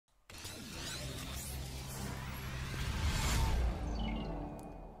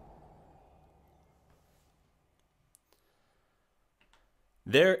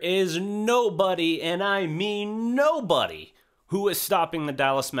There is nobody, and I mean nobody, who is stopping the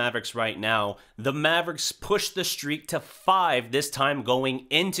Dallas Mavericks right now. The Mavericks pushed the streak to 5 this time going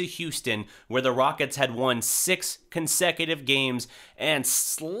into Houston, where the Rockets had won 6 consecutive games and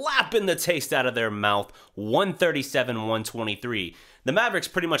slapping the taste out of their mouth, 137-123. The Mavericks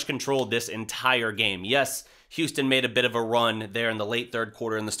pretty much controlled this entire game. Yes, Houston made a bit of a run there in the late third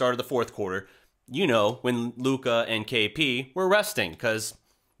quarter and the start of the fourth quarter. You know, when Luka and KP were resting, because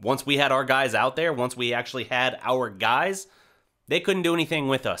once we had our guys out there, once we actually had our guys, they couldn't do anything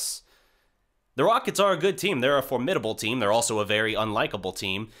with us. The Rockets are a good team. They're a formidable team. They're also a very unlikable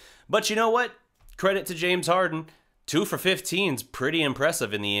team. But you know what? Credit to James Harden. 2 for 15 is pretty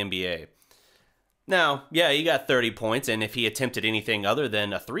impressive in the NBA. Now, yeah, he got 30 points, and if he attempted anything other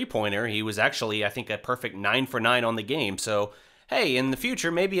than a three-pointer, he was actually, I think, a perfect 9 for 9 on the game. So, hey, in the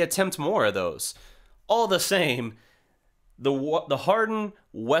future, maybe attempt more of those. All the same, the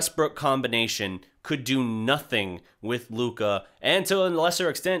Harden-Westbrook combination could do nothing with Luka, and to a lesser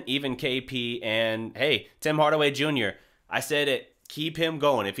extent, even KP and, hey, Tim Hardaway Jr. I said it, keep him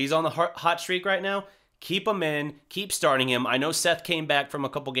going. If he's on the hot streak right now, keep him in, keep starting him. I know Seth came back from a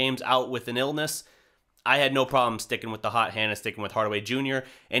couple games out with an illness. I had no problem sticking with the hot hand and sticking with Hardaway Jr.,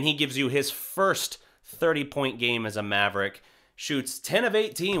 and he gives you his first 30-point game as a Maverick. Shoots 10 of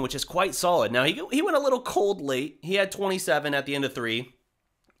 18, which is quite solid. Now, he went a little cold late. He had 27 at the end of 3.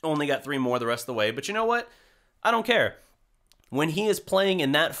 Only got 3 more the rest of the way. But you know what? I don't care. When he is playing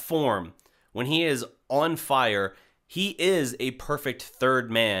in that form, when he is on fire, he is a perfect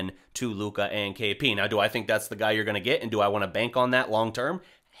third man to Luka and KP. Now, do I think that's the guy you're going to get? And do I want to bank on that long term?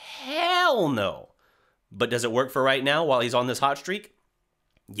 Hell no. But does it work for right now while he's on this hot streak?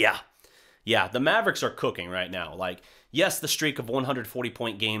 Yeah. Yeah, the Mavericks are cooking right now. Like, yes, the streak of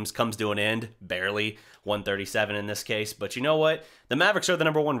 140-point games comes to an end, barely, 137 in this case. But you know what? The Mavericks are the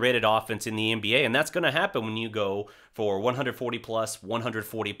 #1 rated offense in the NBA, and that's going to happen when you go for 140-plus,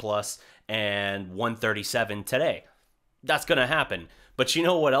 140-plus, and 137 today. That's going to happen. But you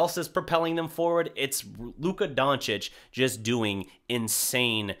know what else is propelling them forward? It's Luka Doncic just doing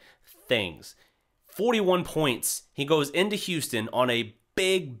insane things. 41 points. He goes into Houston on a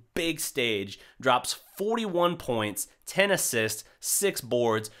big stage, drops 41 points, 10 assists, 6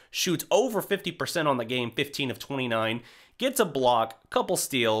 boards, shoots over 50% on the game, 15 of 29, gets a block, couple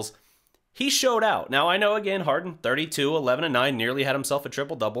steals. He showed out. Now, I know, again, Harden, 32, 11, and 9, nearly had himself a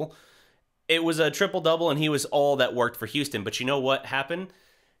triple-double. It was a triple-double, and he was all that worked for Houston. But you know what happened?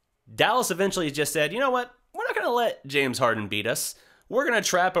 Dallas eventually just said, you know what? We're not going to let James Harden beat us. We're going to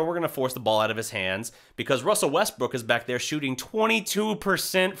trap and we're going to force the ball out of his hands because Russell Westbrook is back there shooting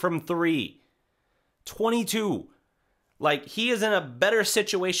 22% from 3. 22. Like, he is in a better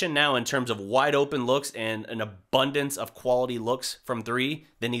situation now in terms of wide open looks and an abundance of quality looks from 3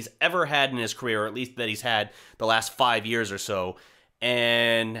 than he's ever had in his career, or at least that he's had the last 5 years or so.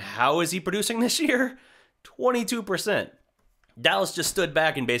 And how is he producing this year? 22%. Dallas just stood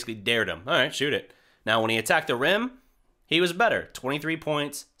back and basically dared him. All right, shoot it. Now, when he attacked the rim, he was better. 23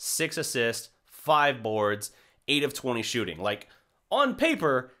 points, 6 assists, 5 boards, 8 of 20 shooting. Like, on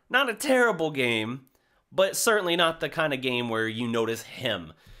paper, not a terrible game, but certainly not the kind of game where you notice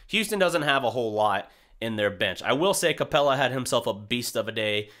him. Houston doesn't have a whole lot in their bench. I will say Capela had himself a beast of a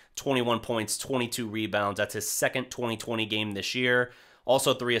day. 21 points, 22 rebounds. That's his second 2020 game this year.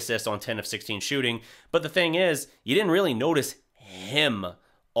 Also 3 assists on 10 of 16 shooting. But the thing is, you didn't really notice him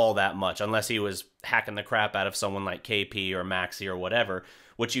all that much, unless he was hacking the crap out of someone like KP or Maxey or whatever.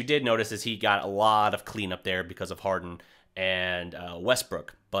 What you did notice is he got a lot of cleanup there because of Harden and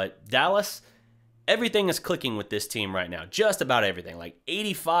Westbrook. But Dallas, everything is clicking with this team right now. Just about everything. Like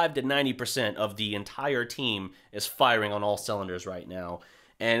 85 to 90% of the entire team is firing on all cylinders right now.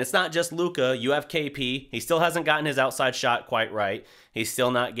 And it's not just Luka. You have KP. He still hasn't gotten his outside shot quite right. He's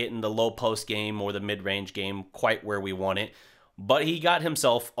still not getting the low post game or the mid-range game quite where we want it. But he got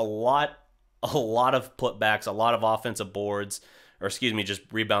himself a lot of putbacks, a lot of offensive boards, or excuse me, just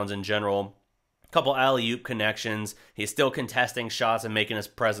rebounds in general. A couple alley-oop connections. He's still contesting shots and making his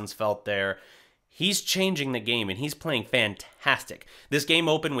presence felt there. He's changing the game, and he's playing fantastic. This game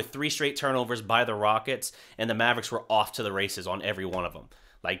opened with 3 straight turnovers by the Rockets, and the Mavericks were off to the races on every one of them.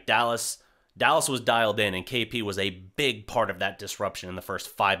 Like, Dallas was dialed in, and KP was a big part of that disruption in the first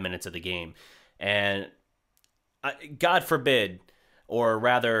 5 minutes of the game. And God forbid, or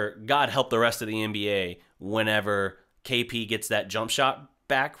rather, God help the rest of the NBA whenever KP gets that jump shot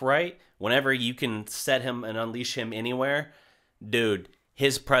back right. Whenever you can set him and unleash him anywhere, dude,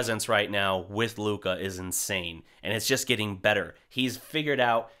 his presence right now with Luka is insane. And it's just getting better. He's figured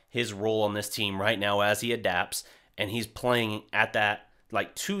out his role on this team right now as he adapts, and he's playing at that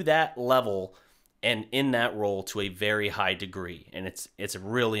like to that level and in that role to a very high degree. And it's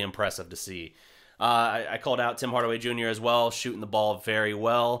really impressive to see. I called out Tim Hardaway Jr. as well, shooting the ball very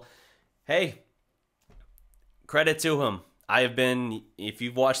well. Hey, credit to him. I have been, if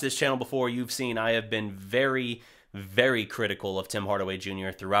you've watched this channel before, you've seen I have been very, very critical of Tim Hardaway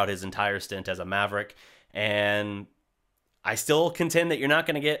Jr. throughout his entire stint as a Maverick. And I still contend that you're not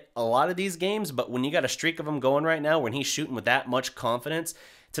going to get a lot of these games, but when you got a streak of them going right now, when he's shooting with that much confidence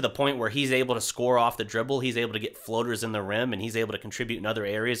to the point where he's able to score off the dribble, he's able to get floaters in the rim, and he's able to contribute in other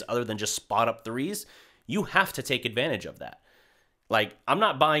areas other than just spot up threes, you have to take advantage of that. Like, I'm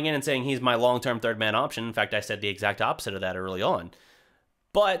not buying in and saying he's my long-term third-man option. In fact, I said the exact opposite of that early on.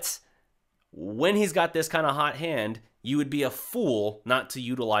 But when he's got this kind of hot hand, you would be a fool not to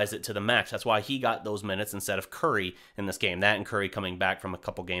utilize it to the max. That's why he got those minutes instead of Curry in this game. That and Curry coming back from a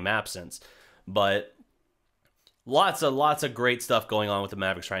couple-game absence. But lots of great stuff going on with the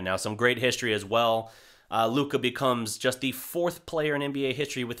Mavericks right now. Some great history as well. Luka becomes just the 4th player in NBA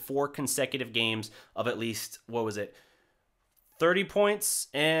history with 4 consecutive games of at least, 30 points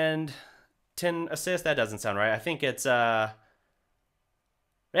and 10 assists? That doesn't sound right. I think it's, I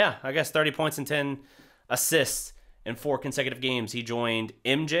guess 30 points and 10 assists in 4 consecutive games. He joined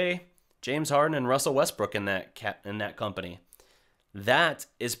MJ, James Harden, and Russell Westbrook in that company. That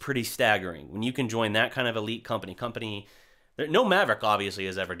is pretty staggering. When you can join that kind of elite company, no Maverick obviously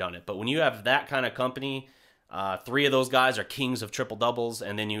has ever done it, but when you have that kind of company, 3 of those guys are kings of triple-doubles,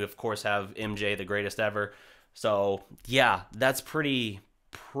 and then you, of course, have MJ, the greatest ever. So, yeah, that's pretty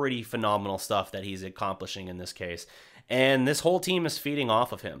phenomenal stuff that he's accomplishing in this case. And this whole team is feeding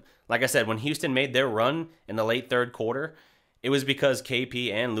off of him. Like I said, when Houston made their run in the late third quarter, it was because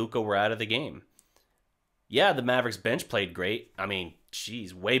KP and Luka were out of the game. Yeah, the Mavericks bench played great. I mean,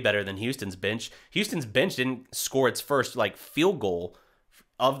 geez, way better than Houston's bench. Houston's bench didn't score its first field goal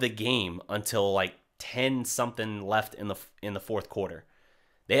of the game until 10-something left in the fourth quarter.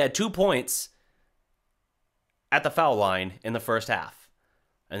 They had 2 points at the foul line in the first half.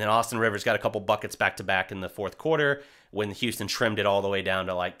 And then Austin Rivers got a couple buckets back-to-back in the fourth quarter when Houston trimmed it all the way down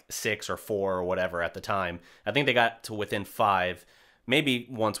to 6 or 4 or whatever at the time. I think they got to within 5, maybe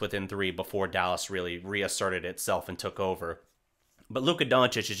once within 3 before Dallas really reasserted itself and took over. But Luka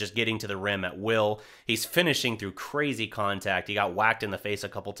Doncic is just getting to the rim at will. He's finishing through crazy contact. He got whacked in the face a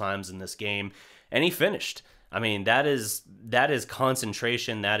couple times in this game, and he finished. I mean, that is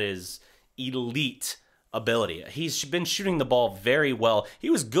concentration. That is elite ability. He's been shooting the ball very well. He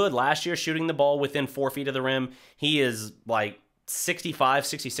was good last year shooting the ball within 4 feet of the rim. He is 65,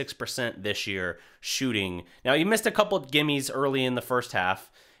 66% this year shooting. Now, he missed a couple of gimmies early in the first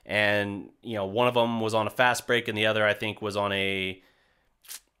half, and one of them was on a fast break, and the other, I think, was on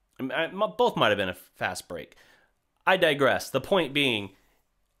both might have been a fast break. I digress. The point being,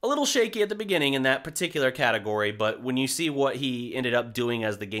 a little shaky at the beginning in that particular category, but when you see what he ended up doing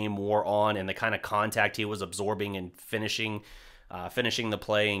as the game wore on and the kind of contact he was absorbing and finishing the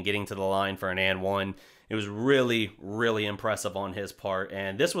play and getting to the line for an and one, it was really, really impressive on his part.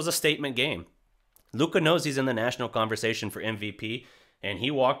 And this was a statement game. Luka knows he's in the national conversation for MVP, and he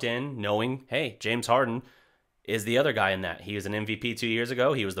walked in knowing, hey, James Harden is the other guy in that. He was an MVP 2 years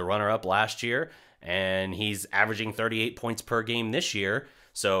ago. He was the runner-up last year, and he's averaging 38 points per game this year.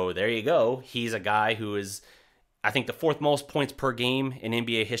 So there you go. He's a guy who is, I think, the 4th most points per game in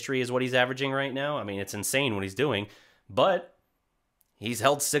NBA history is what he's averaging right now. I mean, it's insane what he's doing. But he's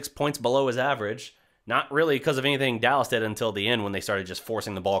held 6 points below his average. Not really because of anything Dallas did until the end when they started just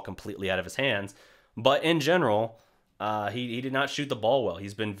forcing the ball completely out of his hands. But in general, he did not shoot the ball well.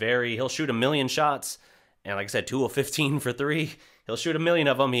 He'll shoot 1 million shots. And like I said, 2 of 15 for 3. He'll shoot 1 million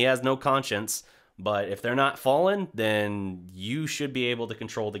of them. He has no conscience. But if they're not falling, then you should be able to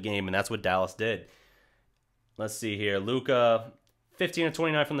control the game, and that's what Dallas did. Let's see here. Luka, 15 of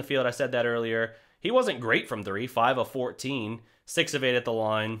 29 from the field. I said that earlier. He wasn't great from 3, 5 of 14, 6 of 8 at the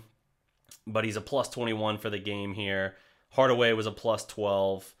line, but he's a plus 21 for the game here. Hardaway was a plus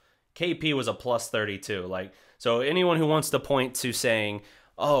 12. KP was a plus 32. So anyone who wants to point to saying,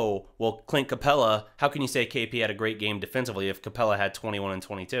 oh, well, Clint Capela, how can you say KP had a great game defensively if Capela had 21 and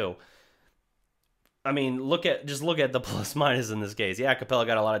 22? I mean, just look at the plus minus in this case. Yeah, Capela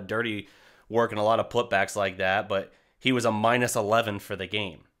got a lot of dirty work and a lot of putbacks like that, but he was a minus 11 for the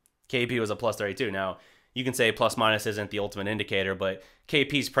game. KP was a plus 32. Now, you can say plus minus isn't the ultimate indicator, but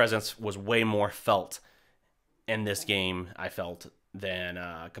KP's presence was way more felt in this game, I felt, than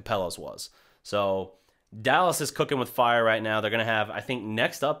Capela's was. So Dallas is cooking with fire right now. They're going to have, I think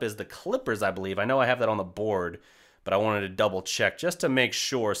next up is the Clippers, I believe. I know I have that on the board, but I wanted to double check just to make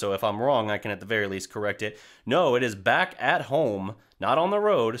sure. So if I'm wrong, I can at the very least correct it. No, it is back at home not on the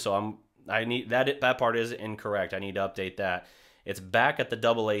road. So I need that part is incorrect. I need to update that. It's back at the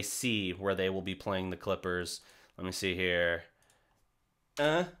AAC where they will be playing the Clippers. Let me see here.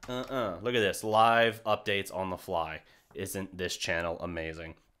 Look at this. Live updates on the fly. Isn't this channel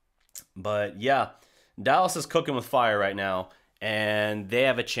amazing? But yeah, Dallas is cooking with fire right now, and they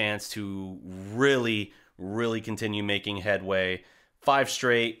have a chance to really, really continue making headway. 5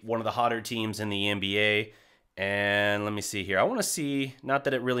 straight, one of the hotter teams in the NBA. And let me see here. I want to see, not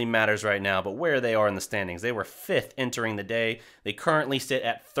that it really matters right now, but where they are in the standings. They were 5th entering the day. They currently sit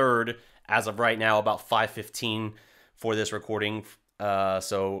at 3rd as of right now, about 5:15 for this recording.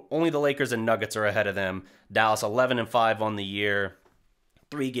 So only the Lakers and Nuggets are ahead of them. Dallas 11-5 on the year.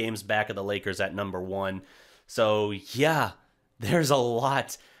 3 games back of the Lakers at number 1. So yeah, there's a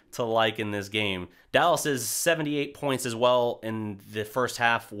lot to like in this game. Dallas is 78 points as well in the first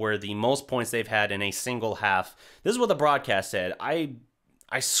half, were the most points they've had in a single half. This is what the broadcast said. I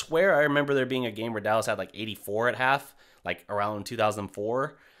swear I remember there being a game where Dallas had like 84 at half, like around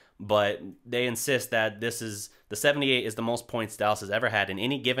 2004. But they insist that the 78 is the most points Dallas has ever had in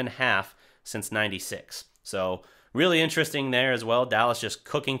any given half since 96. So really interesting there as well. Dallas just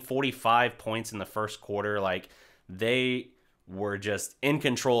cooking 45 points in the first quarter. Like, they were just in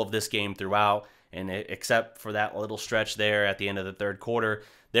control of this game throughout. And except for that little stretch there at the end of the third quarter,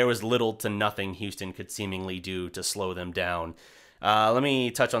 there was little to nothing Houston could seemingly do to slow them down. Let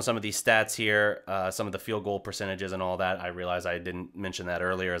me touch on some of these stats here, some of the field goal percentages and all that. I realized I didn't mention that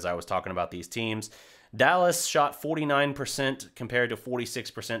earlier as I was talking about these teams. Dallas shot 49% compared to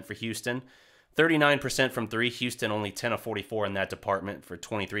 46% for Houston. 39% from 3. Houston only 10 of 44 in that department for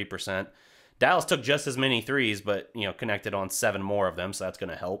 23%. Dallas took just as many threes, but connected on 7 more of them, so that's going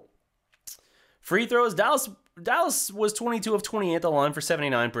to help. Free throws, Dallas was 22 of 28 at the line for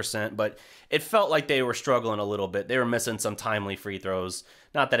 79%, but it felt like they were struggling a little bit. They were missing some timely free throws.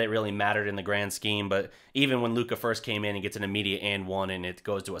 Not that it really mattered in the grand scheme, but even when Luka first came in and gets an immediate and one and it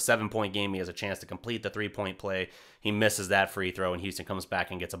goes to a 7-point game, he has a chance to complete the 3-point play. He misses that free throw, and Houston comes back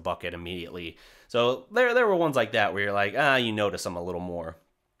and gets a bucket immediately. So there were ones like that where you're like, you notice them a little more.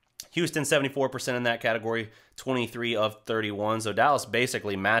 Houston 74% in that category, 23 of 31. So Dallas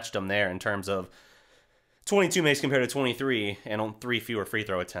basically matched them there in terms of 22 makes compared to 23 and on 3 fewer free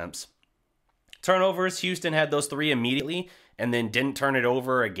throw attempts. Turnovers, Houston had those 3 immediately and then didn't turn it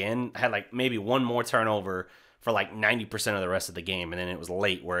over again. Had like maybe one more turnover for like 90% of the rest of the game, and then it was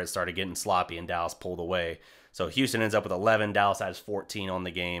late where it started getting sloppy and Dallas pulled away. So Houston ends up with 11. Dallas has 14 on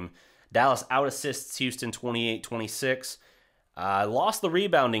the game. Dallas out-assists Houston 28-26. Lost the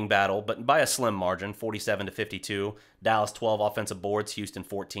rebounding battle, but by a slim margin, 47-52. Dallas 12 offensive boards, Houston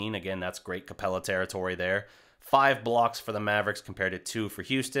 14. Again, that's great Capela territory there. 5 blocks for the Mavericks compared to 2 for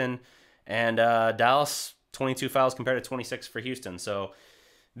Houston. And Dallas, 22 fouls compared to 26 for Houston. So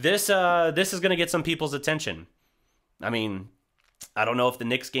this is going to get some people's attention. I mean, I don't know if the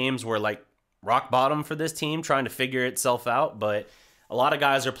Knicks games were like rock bottom for this team trying to figure itself out, but a lot of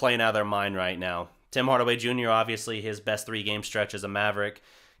guys are playing out of their mind right now. Tim Hardaway Jr., obviously, his best 3-game stretch as a Maverick.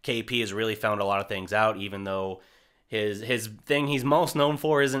 KP has really found a lot of things out, even though his thing he's most known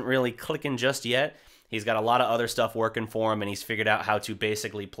for isn't really clicking just yet. He's got a lot of other stuff working for him, and he's figured out how to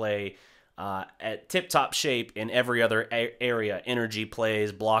basically play at tip-top shape in every other area. Energy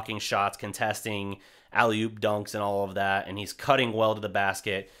plays, blocking shots, contesting, alley-oop dunks, and all of that. And he's cutting well to the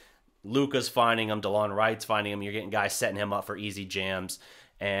basket. Luka's finding him. DeLon Wright's finding him. You're getting guys setting him up for easy jams.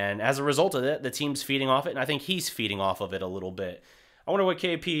 And as a result of it, the team's feeding off it, and I think he's feeding off of it a little bit. I wonder what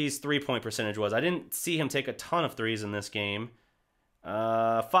KP's 3-point percentage was. I didn't see him take a ton of threes in this game.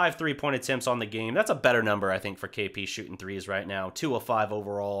 5 3-point attempts on the game. That's a better number, I think, for KP shooting threes right now. 2 of 5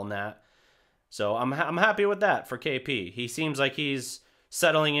 overall on that. So I'm happy with that for KP. He seems like he's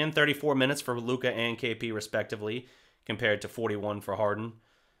settling in. 34 minutes for Luka and KP, respectively, compared to 41 for Harden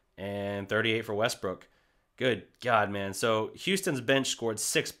and 38 for Westbrook. Good God, man. So Houston's bench scored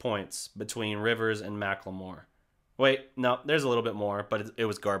 6 points between Rivers and McLemore. Wait, no, there's a little bit more, but it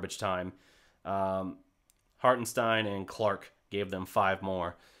was garbage time. Hartenstein and Clark gave them 5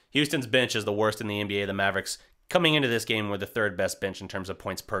 more. Houston's bench is the worst in the NBA. The Mavericks, coming into this game, were the 3rd best bench in terms of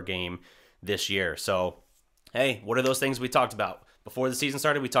points per game this year. So, hey, what are those things we talked about? Before the season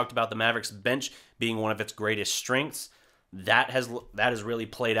started, we talked about the Mavericks bench being one of its greatest strengths. That has really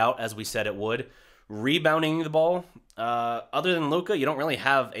played out as we said it would. Rebounding the ball, other than Luka, you don't really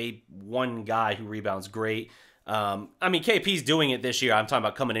have one guy who rebounds great. I mean, KP's doing it this year. I'm talking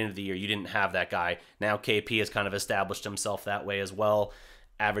about coming into the year. You didn't have that guy. Now KP has kind of established himself that way as well,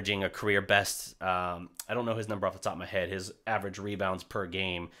 averaging a career best. I don't know his number off the top of my head, his average rebounds per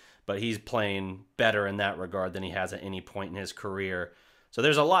game, but he's playing better in that regard than he has at any point in his career. So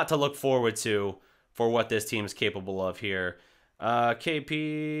there's a lot to look forward to for what this team is capable of here.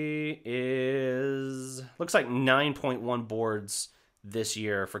 KP looks like 9.1 boards this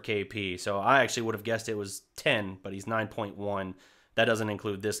year for KP. So I actually would have guessed it was 10, but he's 9.1. That doesn't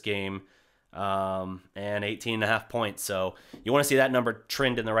include this game. And 18.5 points. So you want to see that number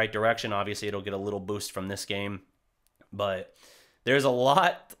trend in the right direction. Obviously, it'll get a little boost from this game. But there's a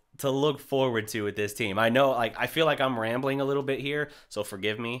lot to look forward to with this team. I know, I feel like I'm rambling a little bit here, so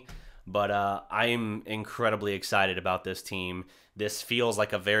forgive me. But I'm incredibly excited about this team. This feels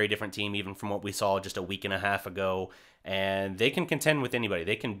like a very different team even from what we saw just a week and a half ago. And they can contend with anybody.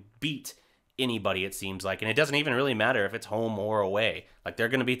 They can beat anybody, it seems like. And it doesn't even really matter if it's home or away. Like, they're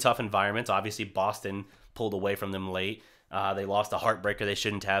going to be tough environments. Obviously, Boston pulled away from them late. They lost a heartbreaker they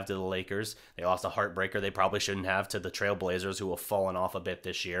shouldn't have to the Lakers. They lost a heartbreaker they probably shouldn't have to the Trailblazers, who have fallen off a bit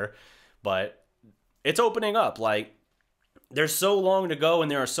this year. But it's opening up. Like, there's so long to go, and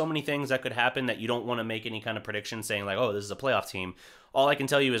there are so many things that could happen that you don't want to make any kind of prediction saying, like, oh, this is a playoff team. All I can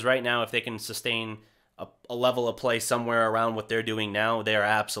tell you is right now, if they can sustain a level of play somewhere around what they're doing now, they are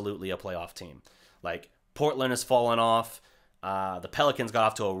absolutely a playoff team. Like, Portland has fallen off. The Pelicans got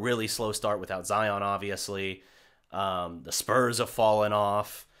off to a really slow start without Zion, obviously. The Spurs have fallen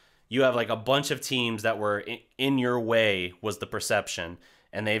off. You have like a bunch of teams that were in your way, was the perception,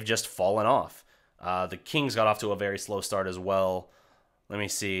 and they've just fallen off. The Kings got off to a very slow start as well. Let me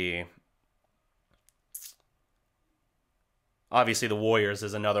see. Obviously, the Warriors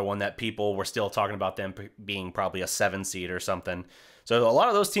is another one that people were still talking about them being probably a 7 seed or something. So a lot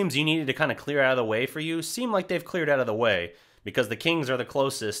of those teams you needed to kind of clear out of the way for you seem like they've cleared out of the way, because the Kings are the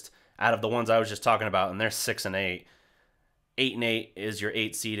closest out of the ones I was just talking about, and they're 6-8. 8-8 is your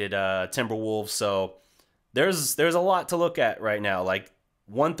 8-seeded Timberwolves. So there's a lot to look at right now. Like,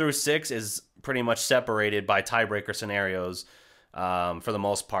 1 through 6 is pretty much separated by tiebreaker scenarios. For the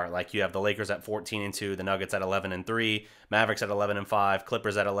most part, like, you have the Lakers at 14-2, the Nuggets at 11-3, Mavericks at 11-5,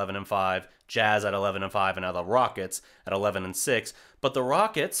 Clippers at 11-5, Jazz at 11-5, and now the Rockets at 11-6. But the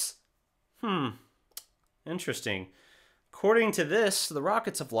Rockets, interesting. According to this, the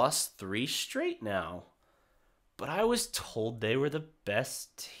Rockets have lost 3 straight now. But I was told they were the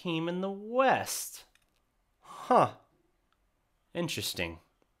best team in the West. Interesting.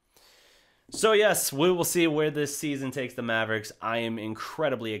 So yes, we will see where this season takes the Mavericks. I am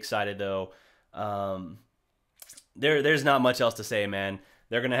incredibly excited, though. There's not much else to say, man.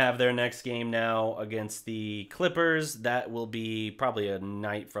 They're going to have their next game now against the Clippers. That will be probably a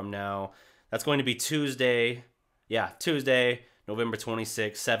night from now. That's going to be Tuesday. Yeah, Tuesday, November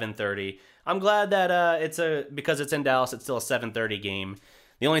 26th, 7:30. I'm glad that because it's in Dallas, it's still a 7:30 game.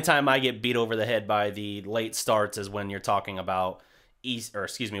 The only time I get beat over the head by the late starts is when you're talking about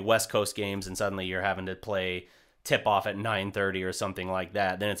West Coast games, and suddenly you're having to play tip off at 9:30 or something like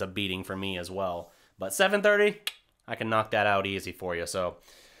that. Then it's a beating for me as well. But 7:30, I can knock that out easy for you. So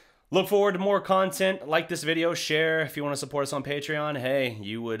look forward to more content. Like this video, share. If you want to support us on Patreon, hey,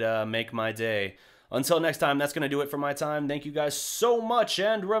 you would make my day. Until next time, that's going to do it for my time. Thank you guys so much,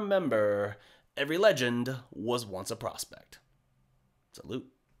 and remember, every legend was once a prospect. Salute.